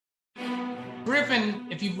Griffin,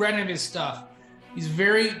 if you've read any of his stuff, he's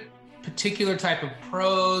very particular type of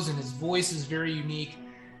prose, and his voice is very unique.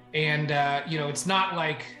 And it's not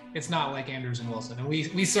like Andrews and Wilson. And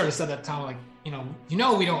we sort of said that to Tom, like,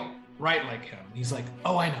 we don't write like him. And he's like,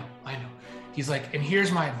 oh, I know. He's like, and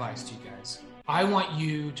here's my advice to you guys. I want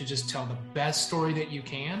you to just tell the best story that you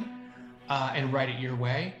can, and write it your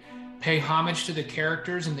way. Pay homage to the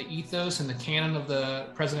characters and the ethos and the canon of the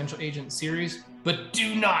Presidential Agent series, but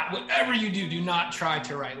whatever you do not try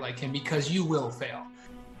to write like him, because you will fail.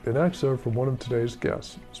 An excerpt from one of today's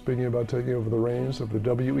guests, speaking about taking over the reins of the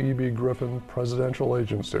W.E.B. Griffin Presidential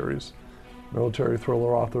Agent series. Military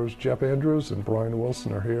thriller authors Jeff Andrews and Brian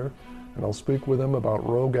Wilson are here, and I'll speak with them about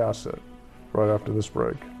Rogue Asset right after this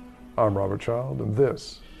break. I'm Robert Child, and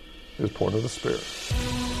this is Point of the Spear.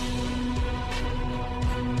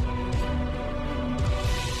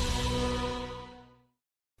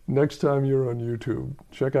 Next time you're on YouTube,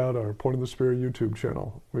 check out our Point of the Spear YouTube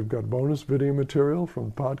channel. We've got bonus video material from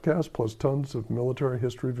the podcast, plus tons of military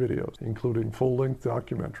history videos, including full-length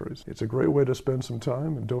documentaries. It's a great way to spend some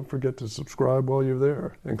time, and don't forget to subscribe while you're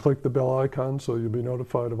there, and click the bell icon so you'll be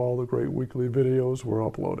notified of all the great weekly videos we're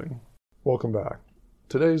uploading. Welcome back.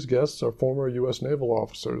 Today's guests are former U.S. naval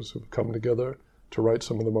officers who've come together to write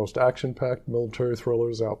some of the most action-packed military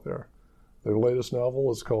thrillers out there. Their latest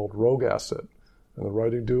novel is called Rogue Asset, and the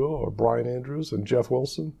writing duo are Brian Andrews and Jeff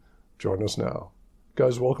Wilson. Join us now.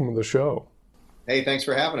 Guys, welcome to the show. Hey, thanks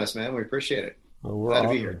for having us, man. We appreciate it. We're Glad honored.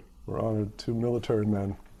 to be here. We're honored. Two military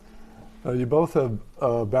men. You both have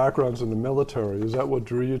backgrounds in the military. Is that what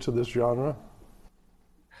drew you to this genre?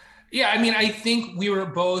 Yeah, I think we were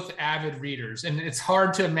both avid readers, and it's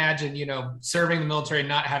hard to imagine, serving the military,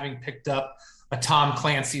 not having picked up a Tom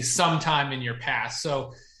Clancy sometime in your past.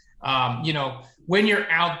 So, when you're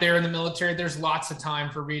out there in the military, there's lots of time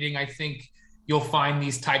for reading. I think you'll find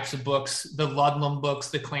these types of books, the Ludlum books,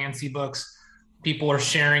 the Clancy books. People are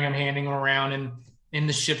sharing them, handing them around in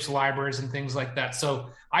the ship's libraries and things like that. So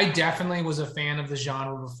I definitely was a fan of the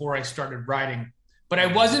genre before I started writing, but I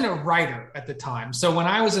wasn't a writer at the time. So when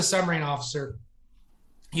I was a submarine officer,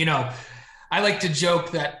 I like to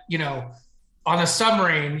joke that, on a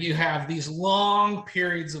submarine, you have these long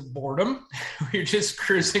periods of boredom where you're just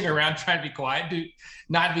cruising around trying to be quiet, to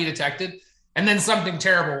not be detected. And then something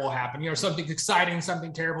terrible will happen, something exciting,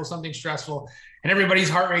 something terrible, something stressful. And everybody's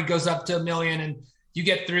heart rate goes up to 1,000,000, and you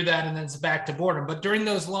get through that, and then it's back to boredom. But during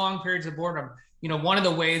those long periods of boredom, one of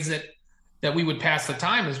the ways that we would pass the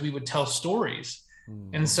time is we would tell stories.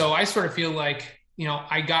 And so I sort of feel like,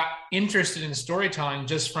 I got interested in storytelling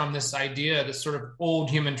just from this idea, this sort of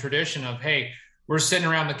old human tradition of, hey, we're sitting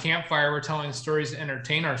around the campfire, we're telling stories to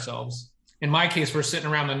entertain ourselves. In my case, we're sitting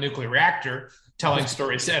around the nuclear reactor telling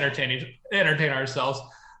stories to entertain ourselves.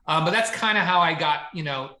 But that's kind of how I got,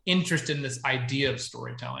 interested in this idea of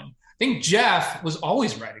storytelling. I think Jeff was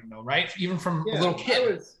always writing, though, right? Even from a little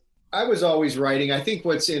kid. I was always writing. I think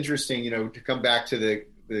what's interesting, to come back to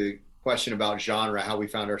the question about genre, how we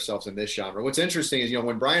found ourselves in this genre. What's interesting is,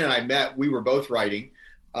 when Brian and I met, we were both writing.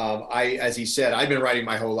 As he said, I've been writing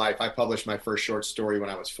my whole life. I published my first short story when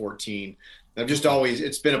I was 14. I've just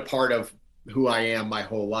it's been a part of who I am my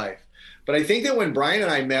whole life. But I think that when Brian and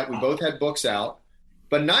I met, we both had books out,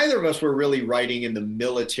 but neither of us were really writing in the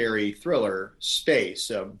military thriller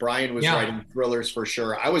space. Brian was writing thrillers for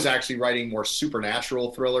sure. I was actually writing more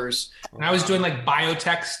supernatural thrillers. And I was doing like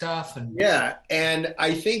biotech stuff. And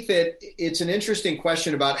I think that it's an interesting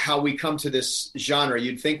question about how we come to this genre.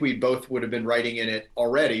 You'd think we both would have been writing in it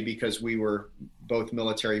already because we were both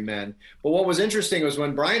military men. But what was interesting was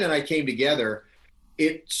when Brian and I came together,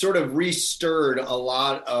 it sort of restirred a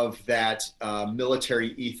lot of that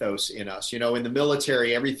military ethos in us. In the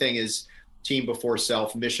military, everything is team before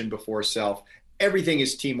self, mission before self. Everything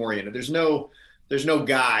is team oriented. There's no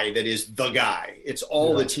guy that is the guy. It's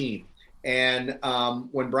all the team. And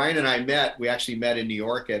when Brian and I met, we actually met in New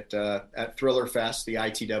York at Thriller Fest, the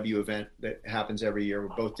ITW event that happens every year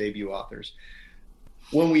with both debut authors.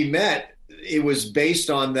 When we met, it was based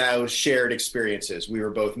on those shared experiences. We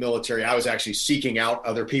were both military. I was actually seeking out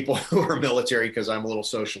other people who were military because I'm a little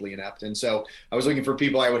socially inept. And so I was looking for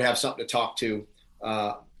people I would have something to talk to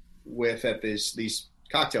with at these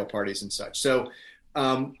cocktail parties and such. So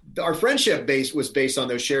our friendship was based on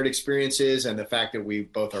those shared experiences and the fact that we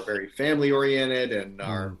both are very family oriented and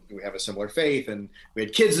we have a similar faith and we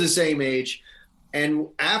had kids the same age. And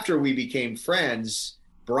after we became friends,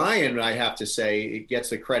 Brian, I have to say,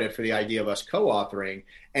 gets the credit for the idea of us co-authoring.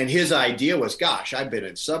 And his idea was, gosh, I've been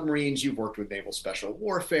in submarines. You've worked with naval special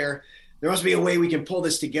warfare. There must be a way we can pull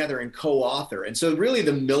this together and co-author. And so really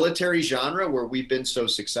the military genre where we've been so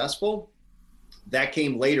successful That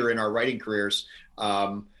came later in our writing careers.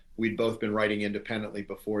 We'd both been writing independently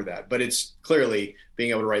before that, but it's clearly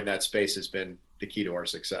being able to write in that space has been the key to our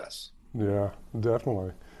success. Yeah,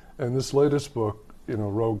 definitely. And this latest book,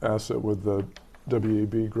 Rogue Asset with the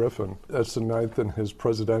W.E.B. Griffin, that's the 9th in his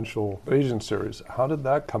presidential agent series. How did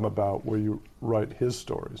that come about where you write his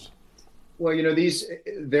stories? Well,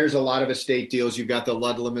 there's a lot of estate deals. You've got the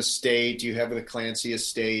Ludlam estate, you have the Clancy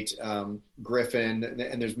estate, Griffin,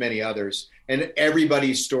 and there's many others. And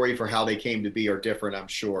everybody's story for how they came to be are different, I'm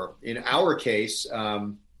sure. In our case,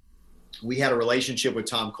 we had a relationship with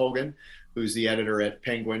Tom Colgan, who's the editor at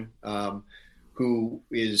Penguin, who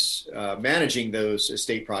is managing those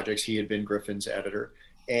estate projects. He had been Griffin's editor.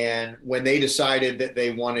 And when they decided that they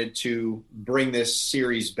wanted to bring this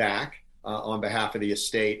series back on behalf of the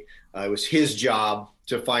estate, it was his job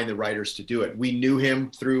to find the writers to do it. We knew him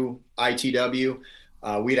through ITW.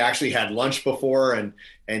 We'd actually had lunch before,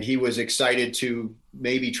 and he was excited to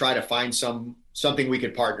maybe try to find something we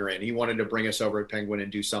could partner in. He wanted to bring us over at Penguin and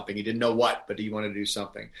do something. He didn't know what, but he wanted to do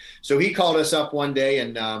something. So he called us up one day,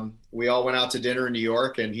 and we all went out to dinner in New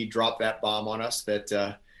York, and he dropped that bomb on us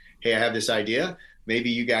that, hey, I have this idea. Maybe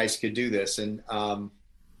you guys could do this. And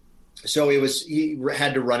so he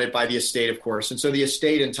had to run it by the estate, of course. And so the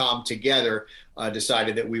estate and Tom together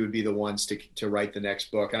decided that we would be the ones to write the next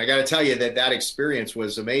book. And I got to tell you that experience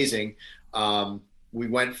was amazing. We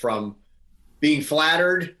went from being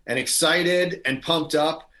flattered and excited and pumped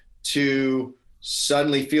up to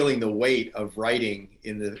suddenly feeling the weight of writing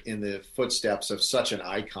in the footsteps of such an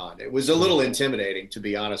icon. It was a little intimidating, to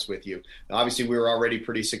be honest with you. Obviously, we were already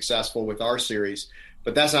pretty successful with our series,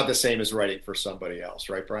 but that's not the same as writing for somebody else,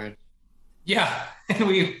 right, Brian? Yeah, and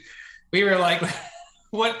we were like,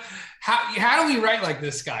 what? How do we write like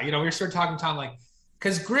this guy? We were sort of talking to Tom, like,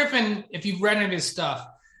 because Griffin, if you've read any of his stuff,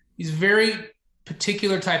 he's very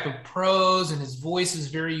particular type of prose, and his voice is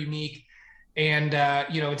very unique. And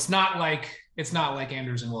it's not like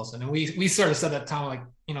Andrews and Wilson. And we sort of said that to Tom, like,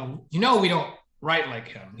 we don't write like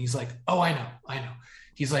him. And he's like, oh, I know.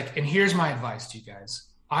 He's like, and here's my advice to you guys.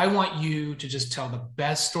 I want you to just tell the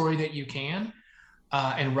best story that you can.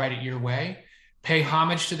 And write it your way. Pay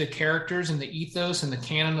homage to the characters and the ethos and the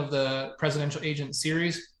canon of the Presidential Agent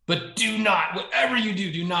series, but whatever you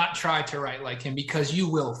do not try to write like him, because you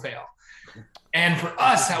will fail. And for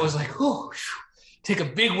us, that was like, take a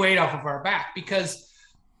big weight off of our back, because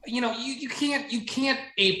you can't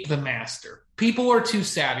ape the master. People are too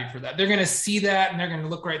savvy for that. They're going to see that and they're going to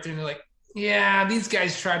look right through and they're like, yeah, these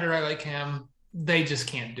guys tried to write like him. They just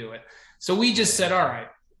can't do it. So we just said, all right,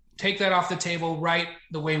 take that off the table, write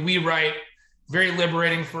the way we write. Very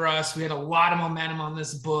liberating for us. We had a lot of momentum on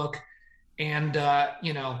this book. And,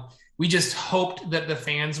 we just hoped that the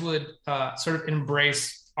fans would sort of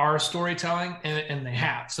embrace our storytelling, and they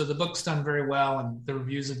have. So the book's done very well, and the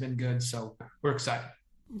reviews have been good. So we're excited.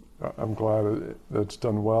 I'm glad it's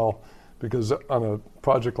done well, because on a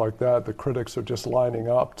project like that, the critics are just lining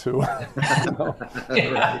up to,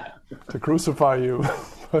 to crucify you.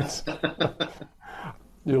 But,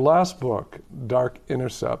 your last book, Dark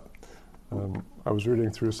Intercept, I was reading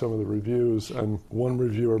through some of the reviews, and one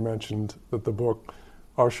reviewer mentioned that the book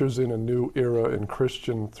ushers in a new era in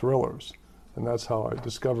Christian thrillers, and that's how I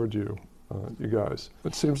discovered you guys.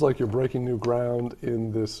 It seems like you're breaking new ground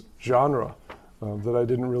in this genre that I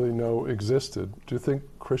didn't really know existed. Do you think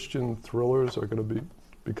Christian thrillers are going to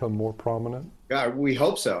become more prominent? Yeah, we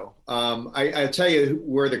hope so. I tell you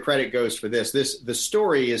where the credit goes for this. The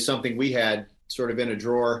story is something we had sort of in a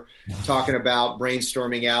drawer, talking about,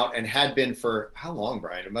 brainstorming out, and had been for how long,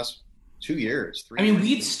 Brian? It must 2 years, 3 years.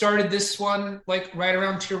 We'd started this one like right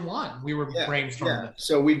around tier 1. We were brainstorming it.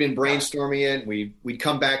 So we'd been brainstorming it. We'd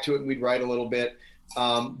come back to it and we'd write a little bit.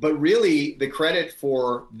 But really the credit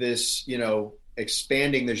for this,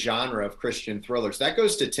 expanding the genre of Christian thrillers, that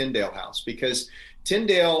goes to Tyndale House, because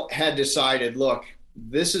Tyndale had decided, look,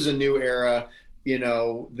 this is a new era.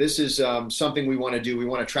 This is something we want to do. We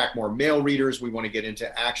want to attract more male readers. We want to get into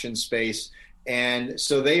action space. And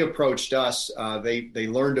so they approached us. They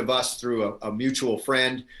learned of us through a mutual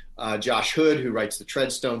friend, Josh Hood, who writes the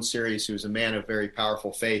Treadstone series, who's a man of very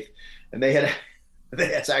powerful faith. And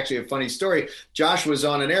that's actually a funny story. Josh was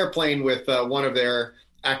on an airplane with one of their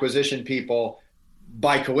acquisition people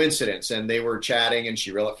by coincidence, and they were chatting, and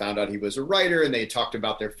she really found out he was a writer, and they talked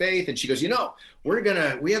about their faith. And she goes,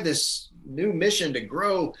 we have this new mission to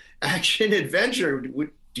grow action adventure.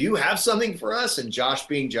 Do you have something for us? And Josh,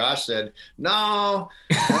 being Josh, said, no,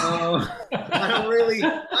 I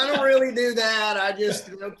don't really do that. I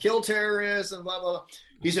just kill terrorists and blah, blah, blah.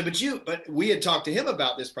 He said, but we had talked to him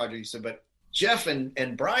about this project. He said, but Jeff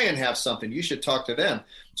and Brian have something. You should talk to them.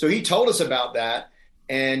 So he told us about that,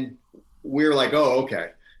 and we were like, oh,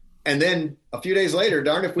 okay. And then a few days later,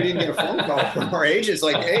 darn if we didn't get a phone call from our agents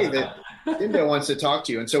like, hey, the Tyndale wants to talk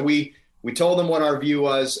to you. And so we told them what our view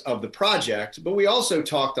was of the project, but we also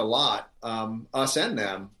talked a lot, us and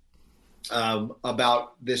them,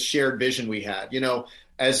 about this shared vision we had. You know,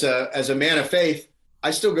 as a man of faith,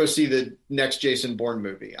 I still go see the next Jason Bourne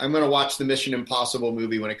movie. I'm going to watch the Mission Impossible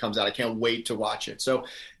movie when it comes out. I can't wait to watch it. So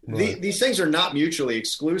these things are not mutually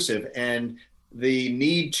exclusive, and the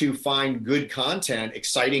need to find good content,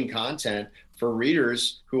 exciting content for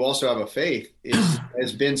readers who also have a faith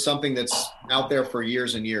has been something that's out there for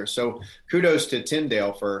years and years. So kudos to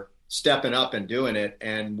Tyndale for stepping up and doing it.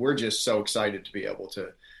 And we're just so excited to be able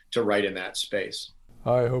to write in that space.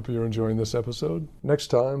 I hope you're enjoying this episode. Next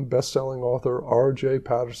time, best-selling author R.J.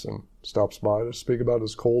 Patterson stops by to speak about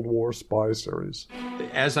his Cold War spy series.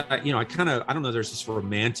 As I don't know, there's this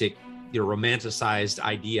romanticized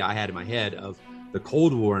idea I had in my head of the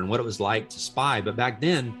Cold War and what it was like to spy. But back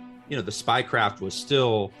then, the spycraft was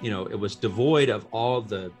still, it was devoid of all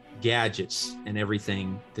the gadgets and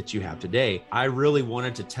everything that you have today. I really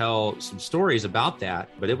wanted to tell some stories about that,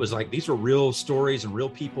 but it was like these were real stories and real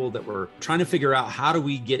people that were trying to figure out how do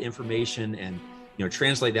we get information and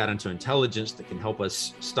translate that into intelligence that can help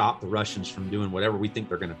us stop the Russians from doing whatever we think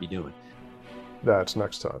they're going to be doing. That's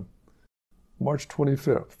next time. March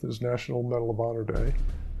 25th is National Medal of Honor Day,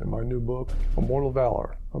 and my new book, Immortal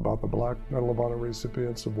Valor, about the Black Medal of Honor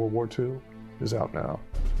recipients of World War II, is out now.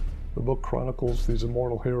 The book chronicles these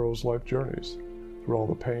immortal heroes' life journeys through all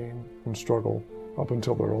the pain and struggle up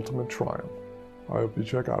until their ultimate triumph. I hope you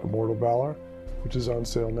check out Immortal Valor, which is on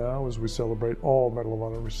sale now as we celebrate all Medal of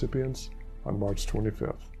Honor recipients on March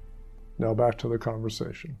 25th. Now back to the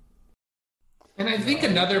conversation. And I think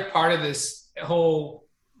another part of this whole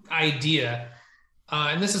idea,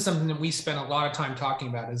 and this is something that we spent a lot of time talking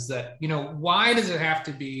about, is that, why does it have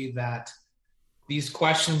to be that these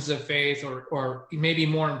questions of faith, or maybe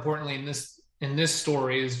more importantly in this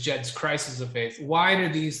story is Jed's crisis of faith, why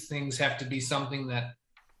do these things have to be something that,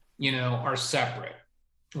 are separate?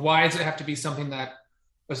 Why does it have to be something that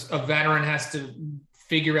a veteran has to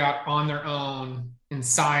figure out on their own in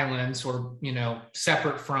silence, or,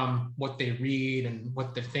 separate from what they read and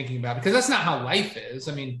what they're thinking about? Because that's not how life is.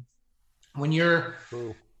 I mean, when you're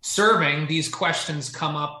serving, these questions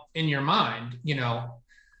come up in your mind,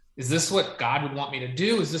 is this what God would want me to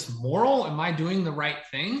do? Is this moral? Am I doing the right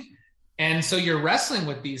thing? And so you're wrestling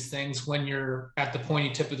with these things when you're at the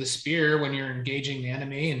pointy tip of the spear, when you're engaging the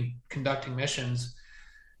enemy and conducting missions.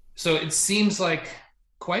 So it seems like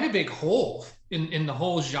quite a big hole in the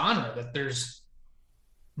whole genre, that there's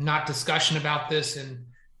not discussion about this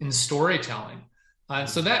in storytelling.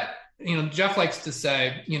 So that, Jeff likes to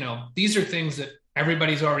say, these are things that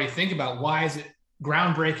everybody's already thinking about. Why is it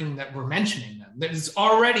groundbreaking that we're mentioning them? That is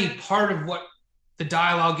already part of what the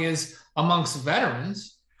dialogue is amongst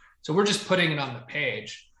veterans. So we're just putting it on the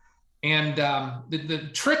page. And the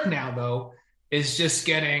trick now, though, is just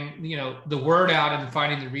getting, the word out and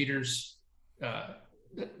finding the readers'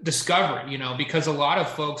 discovery, because a lot of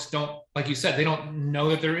folks don't, like you said, they don't know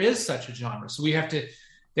that there is such a genre. So they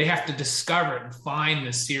have to discover it and find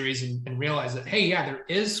this series and realize that, hey, yeah, there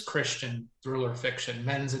is Christian thriller fiction,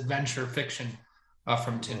 men's adventure fiction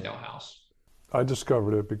from Tyndale House. I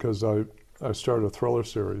discovered it because I started a thriller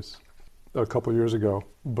series a couple years ago,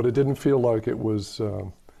 but it didn't feel like it was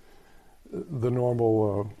the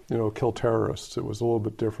normal, kill terrorists. It was a little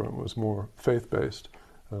bit different. It was more faith-based,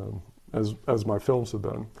 as my films have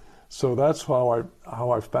been. So that's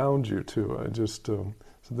how I found you too. I just so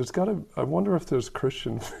I wonder if there's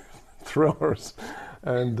Christian thrillers,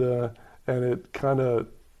 and it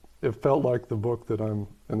felt like the book that I'm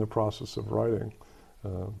in the process of writing,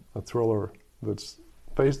 a thriller that's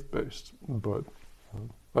faith-based, but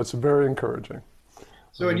that's very encouraging.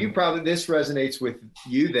 So, and this resonates with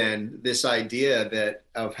you then, this idea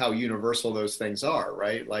of how universal those things are,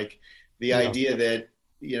 right? Like the idea that,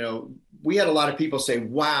 we had a lot of people say,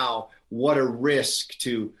 wow, what a risk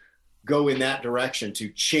to go in that direction, to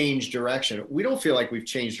change direction. We don't feel like we've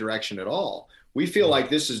changed direction at all. We feel like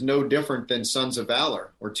this is no different than Sons of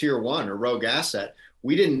Valor or Tier 1 or Rogue Asset.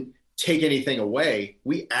 We didn't take anything away.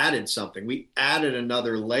 We added something. We added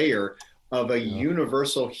another layer of a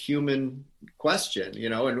universal human question,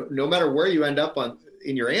 and no matter where you end up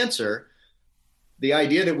in your answer, the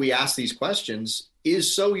idea that we ask these questions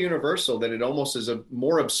is so universal that it almost is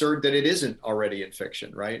more absurd that it isn't already in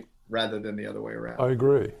fiction, right? Rather than the other way around. I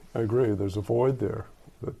agree. There's a void there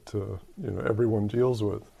that everyone deals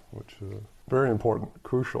with, which is very important,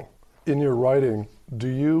 crucial. in your writing, do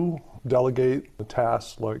you delegate the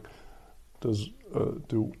tasks? Like,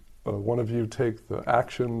 do one of you take the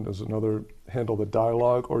action? Does another handle the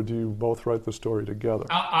dialogue? Or do you both write the story together?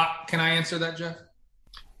 Can I answer that, Jeff?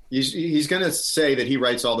 He's going to say that he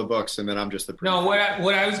writes all the books, and then I'm just the producer. No, what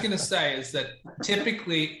I was going to say is that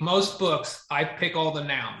typically most books, I pick all the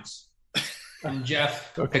nouns, and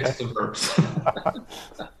Jeff picks the verbs.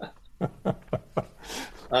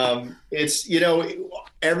 It's,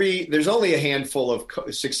 there's only a handful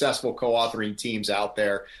of successful co-authoring teams out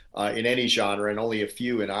there in any genre, and only a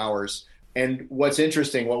few in ours. And what's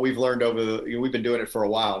interesting, what we've learned we've been doing it for a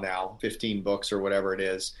while now, 15 books or whatever it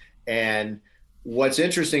is. And what's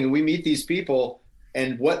interesting, we meet these people,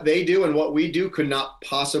 and what they do and what we do could not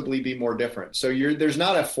possibly be more different. So there's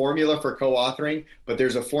not a formula for co-authoring, but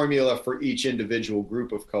there's a formula for each individual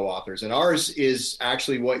group of co-authors. And ours is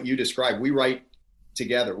actually what you described. We write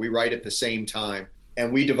together. We write at the same time,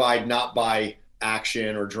 and we divide not by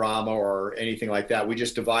action or drama or anything like that. We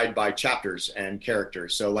just divide by chapters and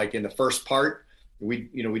characters. So like in the first part, we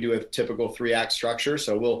do a typical 3-act structure.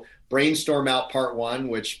 So we'll brainstorm out part 1,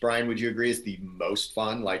 which, Brian, would you agree is the most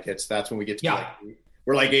fun? Like that's when we get to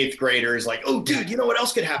we're like 8th graders, like, oh dude, you know what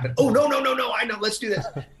else could happen? Oh, no, I know, let's do this.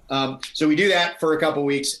 So we do that for a couple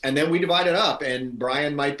weeks, and then we divide it up, and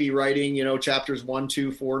Brian might be writing, chapters 1,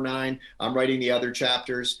 2, 4, 9. I'm writing the other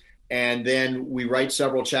chapters. And then we write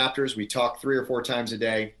several chapters. We talk 3 or 4 times a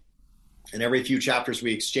day, and every few chapters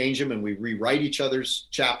we exchange them, and we rewrite each other's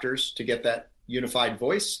chapters to get that unified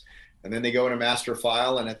voice. And then they go in a master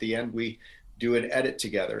file, and at the end we do an edit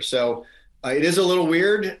together. So it is a little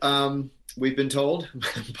weird. We've been told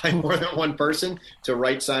by more than one person to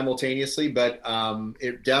write simultaneously, but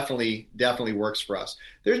it definitely works for us.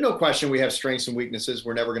 There's no question we have strengths and weaknesses.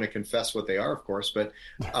 We're never going to confess what they are, of course, but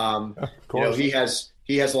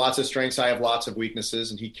he has lots of strengths. I have lots of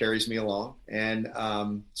weaknesses, and he carries me along. And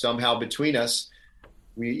somehow between us,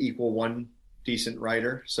 we equal one decent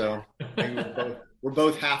writer. So we're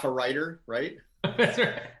both half a writer, right? That's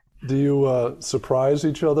right. Do you surprise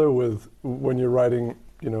each other when you're writing,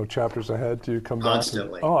 chapters ahead? Do you come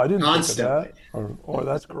constantly? Back and, I didn't think of that. Or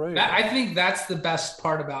that's great. I think that's the best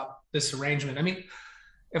part about this arrangement. I mean,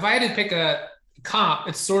 if I had to pick a comp,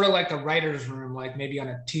 it's sort of like a writer's room, like maybe on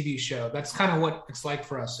a TV show. That's kind of what it's like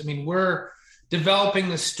for us. I mean, we're developing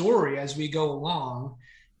the story as we go along,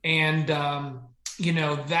 and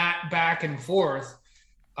that back and forth,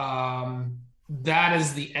 that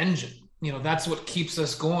is the engine. That's what keeps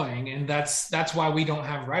us going, and that's why we don't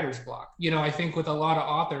have writer's block. I think with a lot of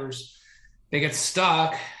authors, they get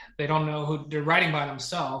stuck. They don't know who they're writing by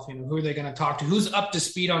themselves. Who are they going to talk to? Who's up to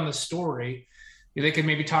speed on the story? They could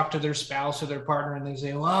maybe talk to their spouse or their partner, and they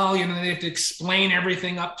say, well, they have to explain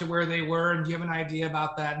everything up to where they were. And do you have an idea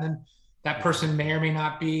about that? And then that person may or may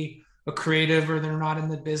not be a creative, or they're not in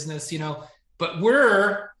the business, but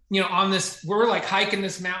we're, we're like hiking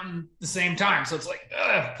this mountain at the same time. So it's like,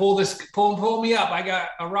 pull me up. I got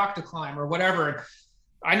a rock to climb or whatever.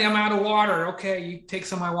 I'm out of water. Okay. You take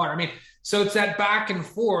some of my water. I mean, so it's that back and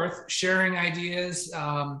forth, sharing ideas,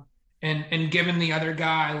 and giving the other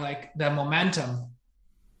guy like the momentum.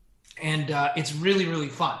 And it's really, really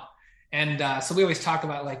fun. And so we always talk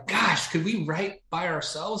about like, gosh, could we write by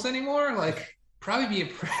ourselves anymore? Like probably be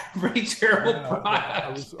a pretty terrible product. I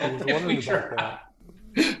was wondering about that.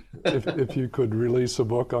 If you could release a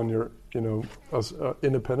book on your,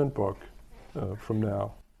 independent book from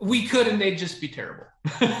now. We could, and they'd just be terrible.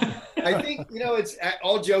 I think, it's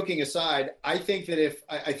all joking aside. I think that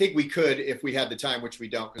I think we could, if we had the time, which we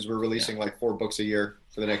don't, because we're releasing like 4 books a year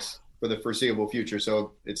for the foreseeable future.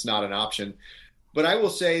 So it's not an option. But I will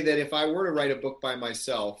say that if I were to write a book by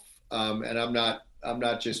myself, and I'm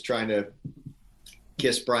not just trying to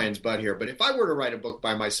kiss Brian's butt here, but if I were to write a book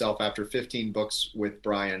by myself after 15 books with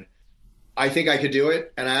Brian, I think I could do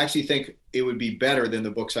it. And I actually think it would be better than the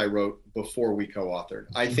books I wrote before we co-authored.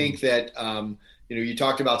 I think that, you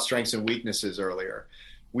talked about strengths and weaknesses earlier.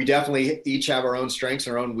 We definitely each have our own strengths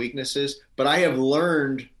and our own weaknesses, but I have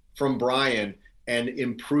learned from Brian and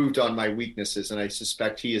improved on my weaknesses, and I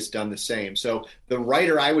suspect he has done the same. So the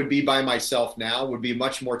writer I would be by myself now would be a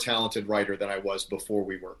much more talented writer than I was before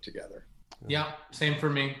we worked together. Yeah, same for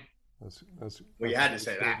me. That's well, you had to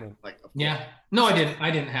say that. Yeah. No, I didn't. I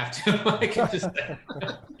didn't have to. I could just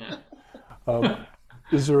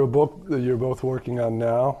Is there a book that you're both working on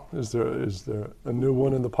now? Is there a new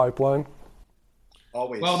one in the pipeline?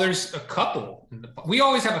 Always. Well, there's a couple. We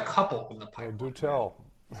always have a couple in the pipeline. Do tell.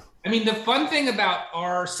 I mean, the fun thing about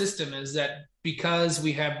our system is that because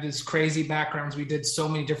we have this crazy backgrounds, we did so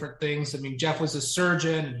many different things. I mean, Jeff was a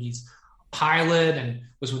surgeon, and he's pilot and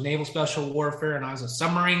was with Naval Special Warfare, and I was a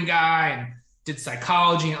submarine guy and did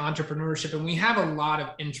psychology and entrepreneurship. And we have a lot of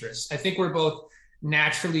interests. I think we're both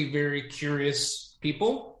naturally very curious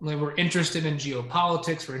people. Like, we're interested in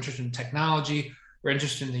geopolitics, we're interested in technology, we're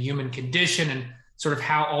interested in the human condition and sort of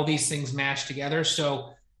how all these things match together.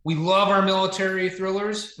 So we love our military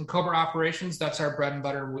thrillers and covert operations. That's our bread and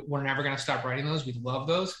butter. We're never going to stop writing those. We love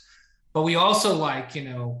those. But we also like,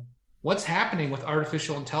 what's happening with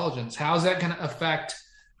artificial intelligence? How's that going to affect,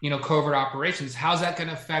 covert operations? How's that going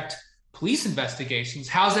to affect police investigations?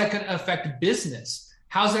 How's that going to affect business?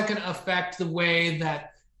 How's that going to affect the way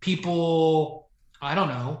that people,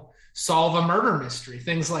 solve a murder mystery,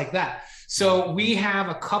 things like that. So we have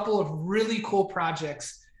a couple of really cool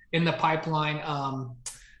projects in the pipeline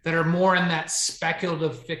that are more in that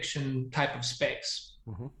speculative fiction type of space.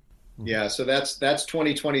 Mm-hmm. Yeah, so that's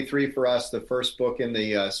 2023 for us. The first book in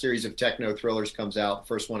the series of techno thrillers comes out. The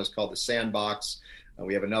first one is called The Sandbox.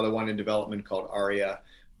 We have another one in development called Aria,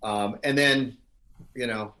 and then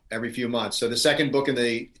every few months. So the second book in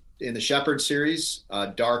the Shepherd series,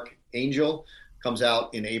 Dark Angel, comes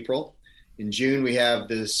out in April. In June, we have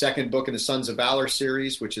the second book in the Sons of Valor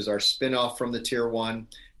series, which is our spinoff from the Tier 1.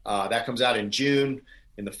 That comes out in June.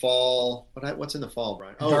 In the fall, what's in the fall,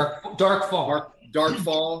 Brian? Oh, Dark Fall. Dark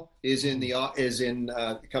Fall is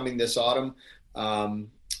coming this autumn.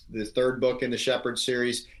 The third book in the Shepherd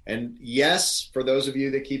series. And yes, for those of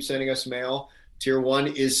you that keep sending us mail, Tier 1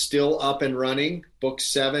 is still up and running. Book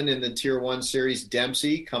 7 in the Tier 1 series,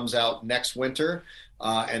 Dempsey, comes out next winter.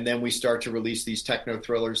 And then we start to release these techno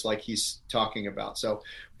thrillers like he's talking about. So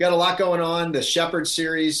we've got a lot going on. The Shepherd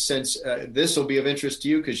series, since this will be of interest to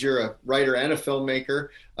you because you're a writer and a filmmaker,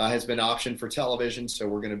 has been optioned for television. So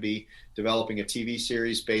we're going to be developing a TV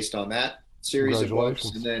series based on that series of books.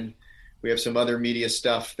 And then we have some other media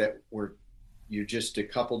stuff that you're just a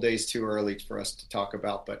couple days too early for us to talk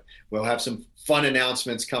about. But we'll have some fun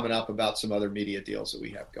announcements coming up about some other media deals that we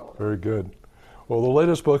have going. Very good. Well, the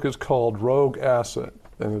latest book is called Rogue Asset,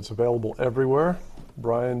 and it's available everywhere.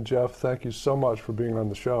 Brian, Jeff, thank you so much for being on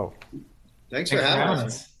the show. Thanks for having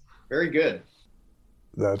us. Very good.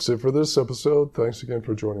 That's it for this episode. Thanks again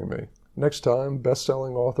for joining me. Next time,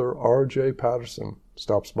 best-selling author R.J. Patterson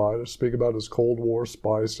stops by to speak about his Cold War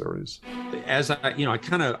spy series. As I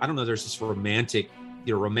don't know, there's this romantic,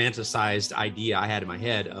 romanticized idea I had in my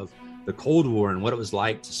head of the Cold War and what it was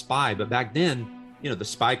like to spy. But back then, the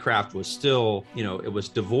spy craft was still, it was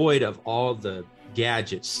devoid of all the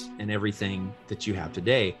gadgets and everything that you have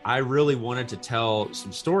today. I really wanted to tell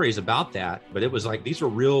some stories about that, but it was like, these were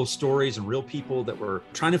real stories and real people that were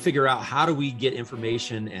trying to figure out how do we get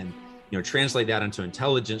information and, translate that into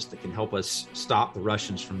intelligence that can help us stop the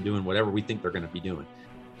Russians from doing whatever we think they're going to be doing.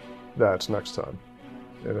 That's next time.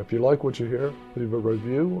 And if you like what you hear, leave a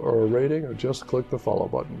review or a rating or just click the follow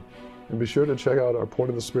button. And be sure to check out our Point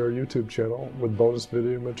of the Spear YouTube channel with bonus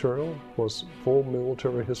video material plus full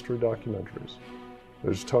military history documentaries.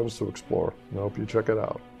 There's tons to explore, and I hope you check it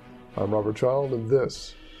out. I'm Robert Child, and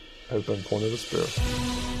this has been Point of the Spear.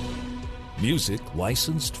 Music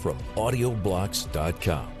licensed from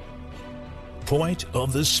audioblocks.com. Point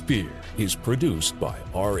of the Spear is produced by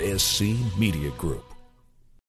RSC Media Group.